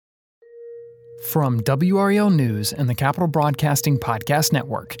From WREL News and the Capital Broadcasting Podcast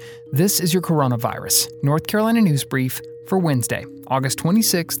Network, this is your Coronavirus North Carolina News Brief for Wednesday, August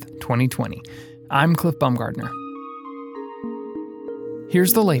 26th, 2020. I'm Cliff Baumgardner.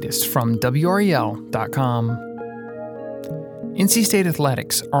 Here's the latest from WREL.com. NC State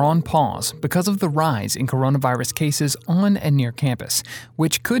athletics are on pause because of the rise in coronavirus cases on and near campus,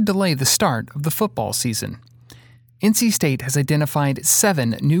 which could delay the start of the football season. NC State has identified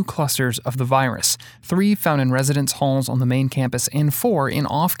 7 new clusters of the virus, 3 found in residence halls on the main campus and 4 in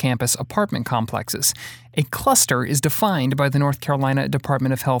off-campus apartment complexes. A cluster is defined by the North Carolina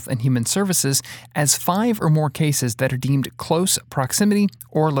Department of Health and Human Services as 5 or more cases that are deemed close proximity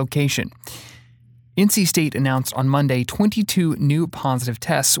or location. NC State announced on Monday 22 new positive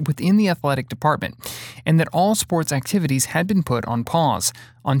tests within the athletic department, and that all sports activities had been put on pause.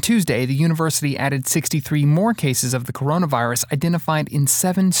 On Tuesday, the university added 63 more cases of the coronavirus identified in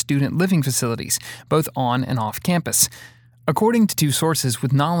 7 student living facilities, both on and off campus. According to 2 sources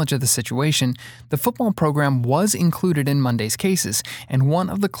with knowledge of the situation, the football program was included in Monday's cases, and one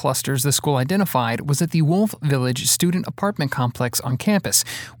of the clusters the school identified was at the Wolf Village student apartment complex on campus,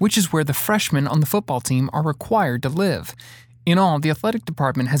 which is where the freshmen on the football team are required to live. In all, the athletic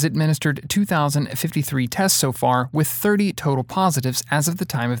department has administered 2,053 tests so far, with 30 total positives as of the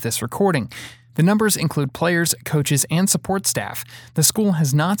time of this recording. The numbers include players, coaches, and support staff. The school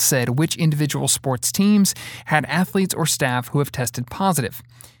has not said which individual sports teams had athletes or staff who have tested positive.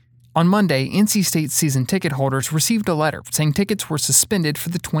 On Monday, NC State season ticket holders received a letter saying tickets were suspended for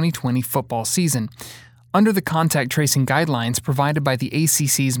the 2020 football season. Under the contact tracing guidelines provided by the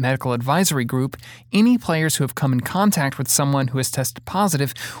ACC's Medical Advisory Group, any players who have come in contact with someone who has tested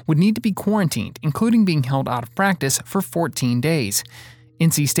positive would need to be quarantined, including being held out of practice for 14 days.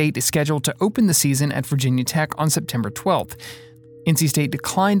 NC State is scheduled to open the season at Virginia Tech on September 12th. NC State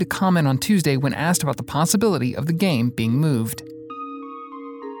declined to comment on Tuesday when asked about the possibility of the game being moved.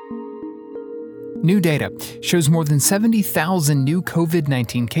 New data shows more than 70,000 new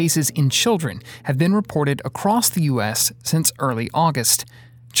COVID-19 cases in children have been reported across the U.S. since early August.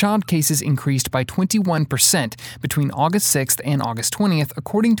 Child cases increased by 21% between August 6th and August 20th,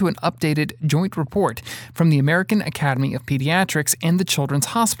 according to an updated joint report from the American Academy of Pediatrics and the Children's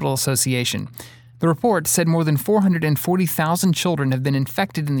Hospital Association. The report said more than 440,000 children have been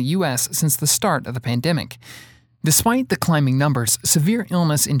infected in the U.S. since the start of the pandemic. Despite the climbing numbers, severe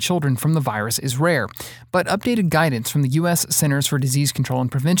illness in children from the virus is rare, but updated guidance from the U.S. Centers for Disease Control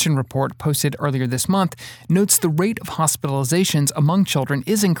and Prevention report posted earlier this month notes the rate of hospitalizations among children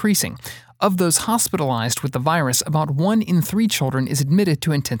is increasing. Of those hospitalized with the virus, about 1 in 3 children is admitted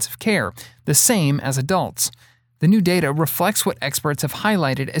to intensive care, the same as adults. The new data reflects what experts have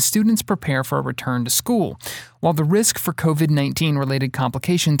highlighted as students prepare for a return to school. While the risk for COVID-19 related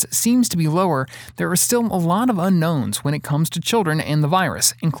complications seems to be lower, there are still a lot of unknowns when it comes to children and the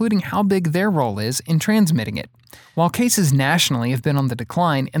virus, including how big their role is in transmitting it. While cases nationally have been on the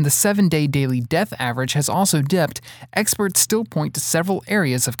decline and the 7-day daily death average has also dipped, experts still point to several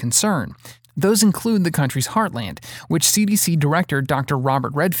areas of concern. Those include the country's heartland, which CDC Director Dr.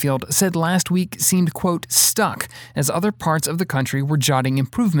 Robert Redfield said last week seemed, quote, stuck, as other parts of the country were jotting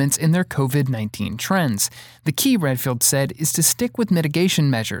improvements in their COVID-19 trends. The key, Redfield said, is to stick with mitigation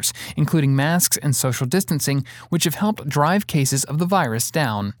measures, including masks and social distancing, which have helped drive cases of the virus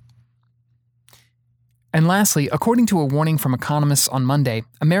down. And lastly, according to a warning from economists on Monday,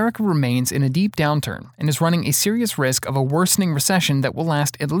 America remains in a deep downturn and is running a serious risk of a worsening recession that will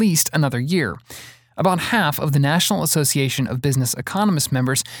last at least another year. About half of the National Association of Business Economists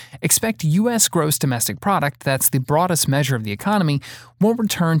members expect U.S. gross domestic product, that's the broadest measure of the economy, won't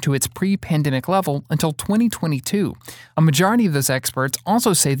return to its pre-pandemic level until 2022. A majority of those experts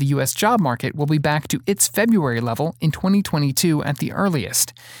also say the U.S. job market will be back to its February level in 2022 at the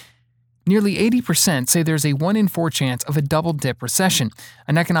earliest. Nearly 80% say there's a 1 in 4 chance of a double-dip recession,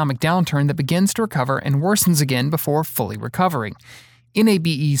 an economic downturn that begins to recover and worsens again before fully recovering.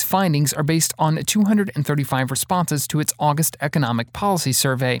 NABE's findings are based on 235 responses to its August economic policy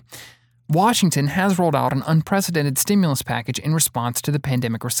survey. Washington has rolled out an unprecedented stimulus package in response to the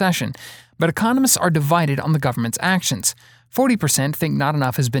pandemic recession, but economists are divided on the government's actions. 40% think not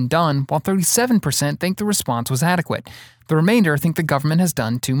enough has been done, while 37% think the response was adequate. The remainder think the government has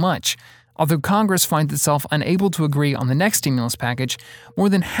done too much. Although Congress finds itself unable to agree on the next stimulus package, more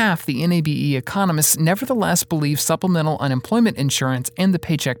than half the NABE economists nevertheless believe supplemental unemployment insurance and the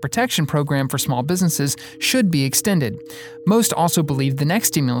Paycheck Protection Program for small businesses should be extended. Most also believe the next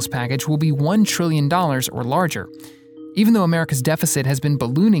stimulus package will be $1 trillion or larger. Even though America's deficit has been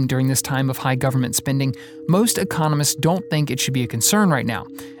ballooning during this time of high government spending, most economists don't think it should be a concern right now,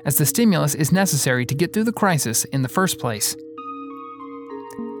 as the stimulus is necessary to get through the crisis in the first place.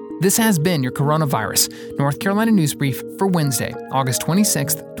 This has been your Coronavirus North Carolina News Brief for Wednesday, August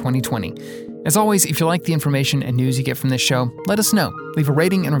 26th, 2020. As always, if you like the information and news you get from this show, let us know. Leave a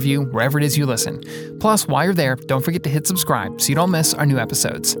rating and review wherever it is you listen. Plus, while you're there, don't forget to hit subscribe so you don't miss our new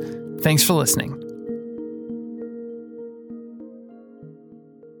episodes. Thanks for listening.